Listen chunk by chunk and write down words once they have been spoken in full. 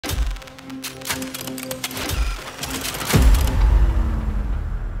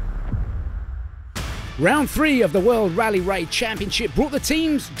Round 3 of the World Rally Raid Championship brought the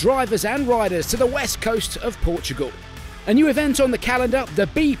teams, drivers and riders to the west coast of Portugal. A new event on the calendar, the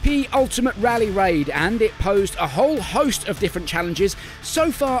BP Ultimate Rally Raid, and it posed a whole host of different challenges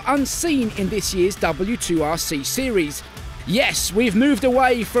so far unseen in this year's W2RC series. Yes, we've moved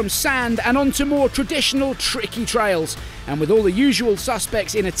away from sand and onto more traditional tricky trails, and with all the usual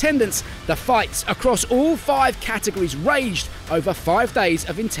suspects in attendance, the fights across all 5 categories raged over 5 days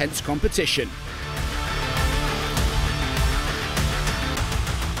of intense competition.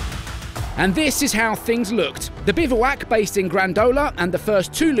 And this is how things looked. The bivouac based in Grandola and the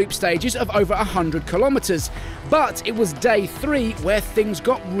first 2 loop stages of over 100 kilometres. But it was day 3 where things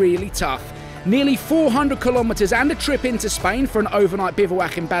got really tough. Nearly 400 kilometres and a trip into Spain for an overnight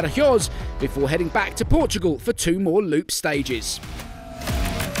bivouac in Badajoz before heading back to Portugal for 2 more loop stages.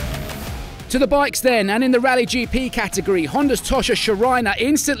 To the bikes then, and in the Rally GP category, Honda's Toscha Schreiner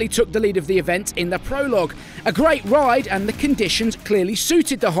instantly took the lead of the event in the prologue. A great ride, and the conditions clearly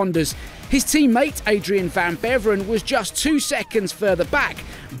suited the Hondas. His teammate Adrian van Beveren was just 2 seconds further back,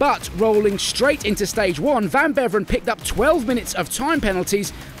 but rolling straight into stage 1, van Beveren picked up 12 minutes of time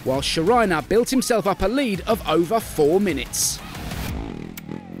penalties, while Schreiner built himself up a lead of over 4 minutes.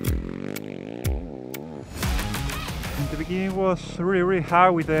 The beginning was really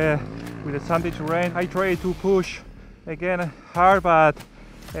hard with the sandy terrain. I tried to push again hard, but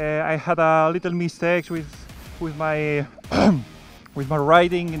I had a little mistakes with my with my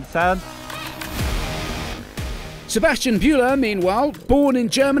riding in the sand. Sebastian Buehler, meanwhile, born in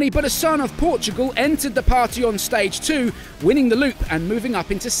Germany but a son of Portugal, entered the party on stage 2, winning the loop and moving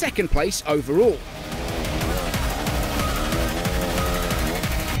up into 2nd place overall.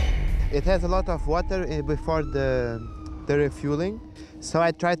 It has a lot of water before the refueling, so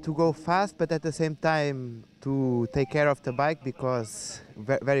I tried to go fast, but at the same time to take care of the bike, because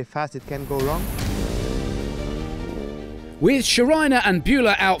very fast it can go wrong. With Schreiner and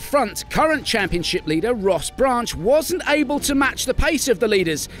Buehler out front, current championship leader Ross Branch wasn't able to match the pace of the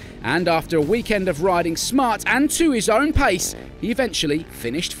leaders, and after a weekend of riding smart and to his own pace, he eventually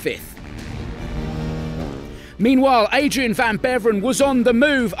finished 5th. Meanwhile, Adrian van Beveren was on the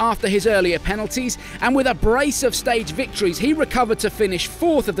move after his earlier penalties, and with a brace of stage victories, he recovered to finish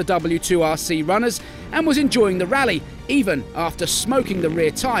 4th of the W2RC runners and was enjoying the rally, even after smoking the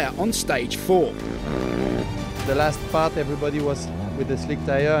rear tyre on stage 4. The last part, everybody was with the slick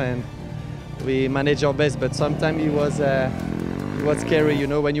tyre, and we managed our best, but sometimes it was scary, you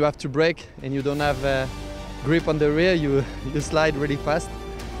know, when you have to brake and you don't have grip on the rear, you slide really fast.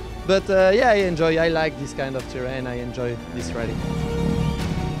 But yeah, I like this kind of terrain, I enjoy this riding.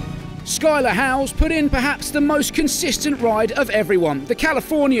 Skylar Howes put in perhaps the most consistent ride of everyone. The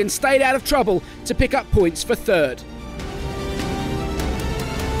Californian stayed out of trouble to pick up points for 3rd.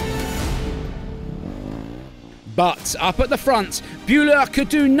 But up at the front, Buehler could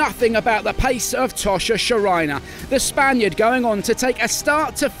do nothing about the pace of Toscha Schreiner, the Spaniard going on to take a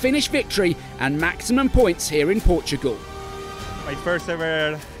start-to-finish victory and maximum points here in Portugal. My first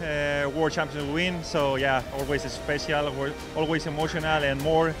ever World Championship win, so yeah, always special, always emotional, and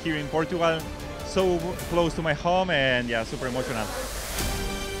more here in Portugal, so close to my home, and yeah, super emotional.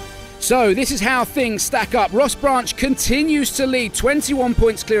 So this is how things stack up. Ross Branch continues to lead, 21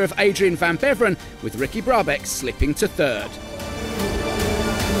 points clear of Adrian van Beveren, with Ricky Brabeck slipping to 3rd.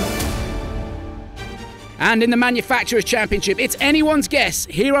 And in the Manufacturers' Championship, it's anyone's guess.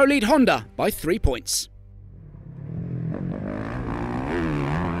 Hero lead Honda by 3 points.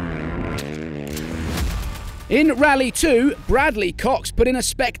 In Rally 2, Bradley Cox put in a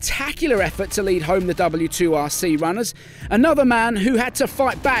spectacular effort to lead home the W2RC runners, another man who had to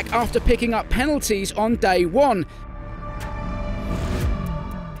fight back after picking up penalties on day 1.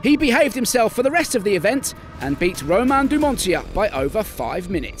 He behaved himself for the rest of the event and beat Romain Dumontia by over 5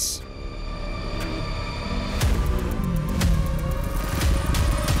 minutes.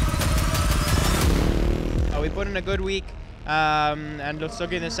 We put in a good week and looks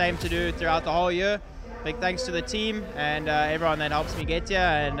looking the same to do throughout the whole year. Big thanks to the team and everyone that helps me get here,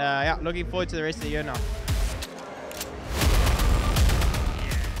 and yeah, looking forward to the rest of the year now.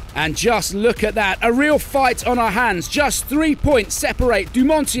 And just look at that, a real fight on our hands. Just 3 points separate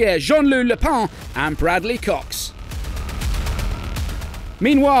Dumontier, Jean-Louis Lepin and Bradley Cox.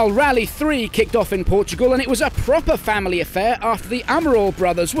 Meanwhile, Rally 3 kicked off in Portugal, and it was a proper family affair after the Amaral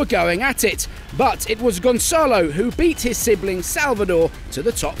brothers were going at it. But it was Gonçalo who beat his sibling Salvador to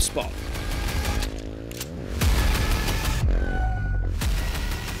the top spot.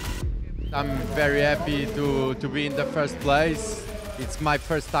 I'm very happy to be in the first place. It's my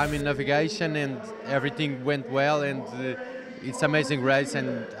first time in navigation and everything went well, and it's amazing race,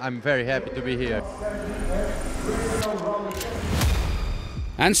 and I'm very happy to be here.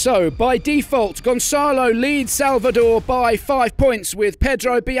 And so, by default, Gonzalo leads Salvador by 5 points, with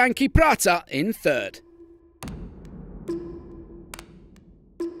Pedro Bianchi Prata in third.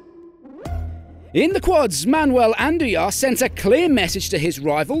 In the quads, Manuel Andújar sent a clear message to his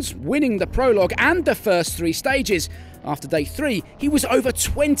rivals, winning the prologue and the first 3 stages. After day 3, he was over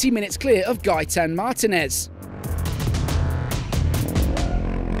 20 minutes clear of Gaetan Martinez.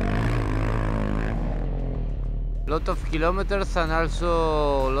 Lot of kilometers and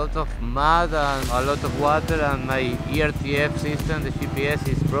also a lot of mud and a lot of water, and my ERTF system, the GPS,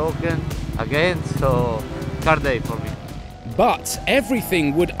 is broken again, so hard day for me. But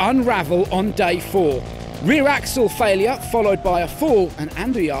everything would unravel on day 4. Rear axle failure followed by a fall, and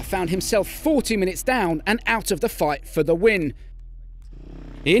Andújar found himself 40 minutes down and out of the fight for the win.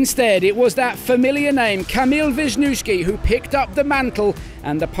 Instead, it was that familiar name, Kamil Wisniewski, who picked up the mantle,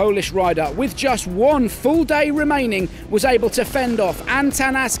 and the Polish rider, with just 1 full day remaining, was able to fend off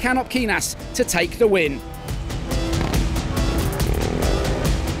Antanas Kanopkinas to take the win.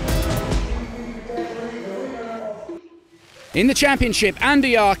 In the championship,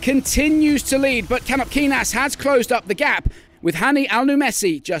 Andújar continues to lead, but Kanopkinas has closed up the gap, with Hani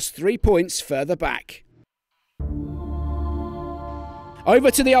Al-Numesi just 3 points further back.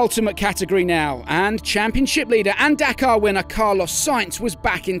 Over to the ultimate category now, and championship leader and Dakar winner Carlos Sainz was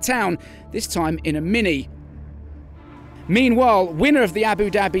back in town, this time in a Mini. Meanwhile, winner of the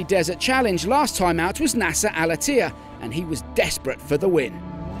Abu Dhabi Desert Challenge last time out was Nasser al-Attiyah, and he was desperate for the win.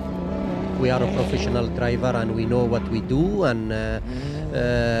 We are a professional driver and we know what we do, and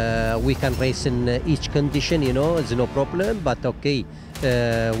we can race in each condition, you know, it's no problem, but okay,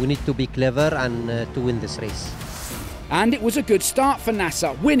 we need to be clever and to win this race. And it was a good start for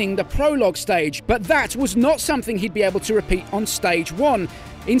Nasser, winning the prologue stage, but that was not something he'd be able to repeat on stage 1.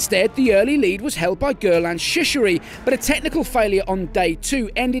 Instead, the early lead was held by Gurlan Shishiri, but a technical failure on day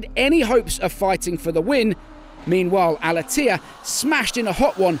 2 ended any hopes of fighting for the win. Meanwhile, al-Attiyah smashed in a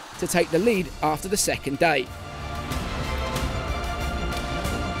hot one to take the lead after the second day.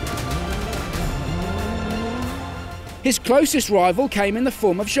 His closest rival came in the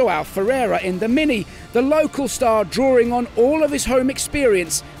form of João Ferreira in the Mini, the local star drawing on all of his home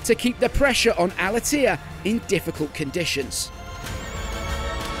experience to keep the pressure on al-Attiyah in difficult conditions.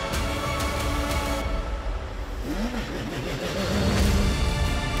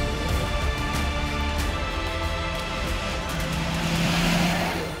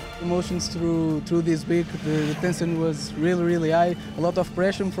 Emotions through this week. The tension was really high. A lot of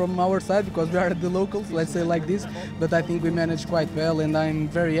pressure from our side because we are the locals, let's say like this. But I think we managed quite well, and I'm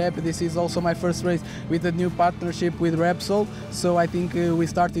very happy. This is also my first race with a new partnership with Repsol, so I think we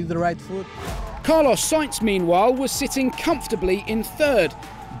started the right foot. Carlos Sainz, meanwhile, was sitting comfortably in third.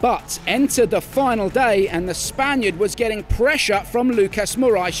 But entered the final day, and the Spaniard was getting pressure from Lucas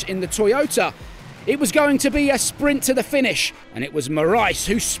Morais in the Toyota. It was going to be a sprint to the finish, and it was Morais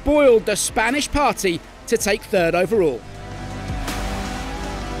who spoiled the Spanish party to take third overall.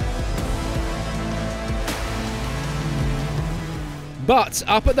 But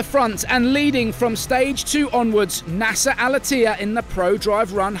up at the front and leading from stage 2 onwards, Nasser al-Attiyah in the Pro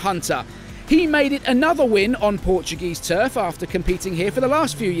Drive Run Hunter. He made it another win on Portuguese turf after competing here for the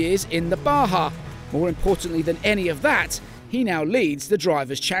last few years in the Baja. More importantly than any of that, he now leads the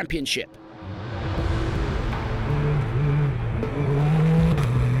Drivers' Championship.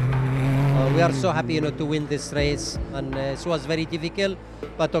 We are so happy, you know, to win this race, and it was very difficult,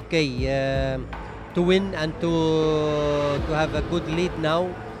 but okay, to win and to have a good lead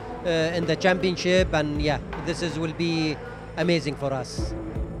now in the championship, and yeah, will be amazing for us.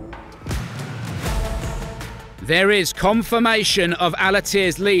 There is confirmation of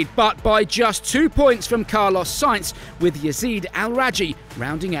al-Attiyah's lead, but by just 2 points from Carlos Sainz, with Yazid Al-Raji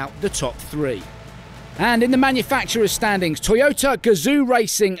rounding out the top 3. And in the manufacturers' standings, Toyota Gazoo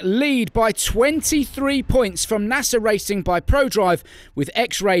Racing lead by 23 points from Nasser Racing by ProDrive, with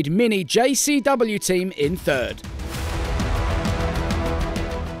X-Raid Mini JCW team in third.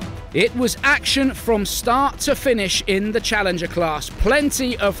 It was action from start to finish in the Challenger class.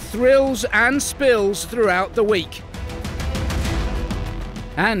 Plenty of thrills and spills throughout the week.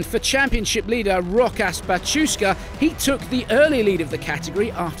 And for championship leader Rokas Baciuska, he took the early lead of the category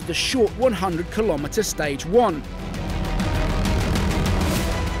after the short 100-kilometre stage 1.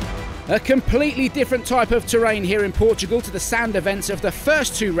 A completely different type of terrain here in Portugal to the sand events of the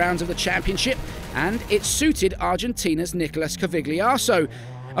first 2 rounds of the championship, and it suited Argentina's Nicolas Cavigliaso.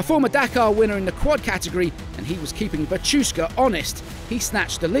 A former Dakar winner in the quad category, and he was keeping Baciuska honest. He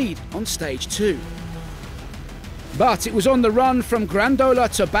snatched the lead on stage 2. But it was on the run from Grandola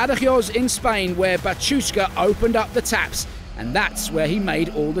to Badajoz in Spain where Bachuska opened up the taps, and that's where he made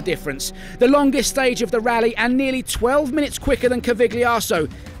all the difference. The longest stage of the rally and nearly 12 minutes quicker than Cavigliaso,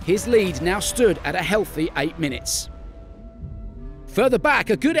 his lead now stood at a healthy 8 minutes. Further back,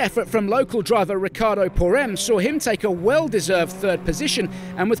 a good effort from local driver Ricardo Porem saw him take a well-deserved third position,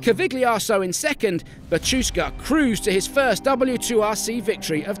 and with Cavigliaso in second, Bachuska cruised to his first W2RC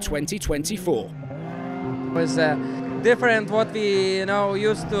victory of 2024. It was different what we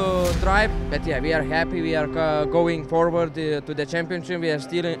used to drive, but yeah, we are happy. We are going forward to the championship. We are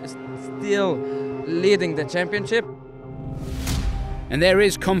still leading the championship. And there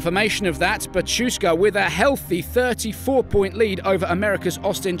is confirmation of that. Bachuska with a healthy 34-point lead over America's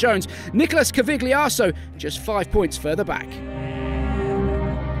Austin Jones. Nicolas Cavigliaso just 5 points further back.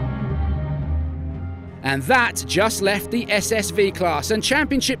 And that just left the SSV class, and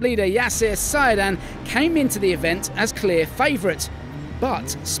championship leader Yasser Saedan came into the event as clear favourite.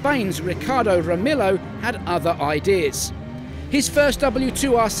 But Spain's Ricardo Ramilo had other ideas. His first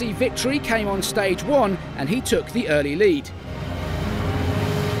W2RC victory came on stage 1 and he took the early lead.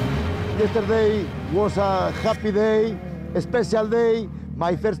 Yesterday was a happy day, a special day.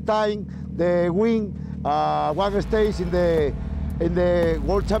 My first time the win one stage in the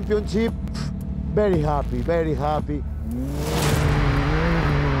World Championship. Very happy, very happy.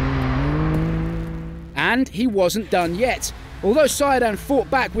 And he wasn't done yet. Although Saedan fought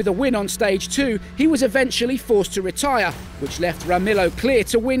back with a win on stage 2, he was eventually forced to retire, which left Ramilo clear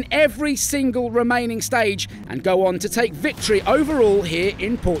to win every single remaining stage and go on to take victory overall here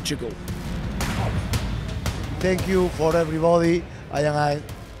in Portugal. Thank you for everybody.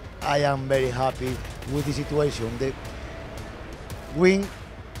 I am very happy with the situation. The win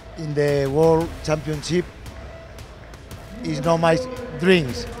in the World Championship is not my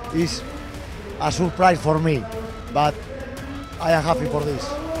dreams. It's a surprise for me, but I am happy for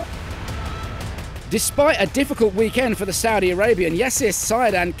this. Despite a difficult weekend for the Saudi Arabian, Yasser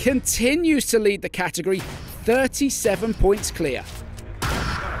Saedan continues to lead the category, 37 points clear.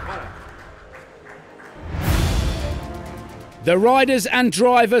 The riders and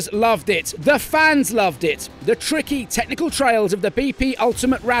drivers loved it. The fans loved it. The tricky technical trails of the BP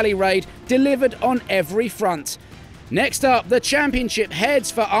Ultimate Rally Raid delivered on every front. Next up, the championship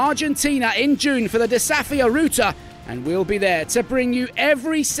heads for Argentina in June for the Desafío Ruta, and we'll be there to bring you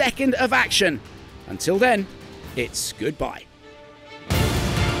every second of action. Until then, it's goodbye.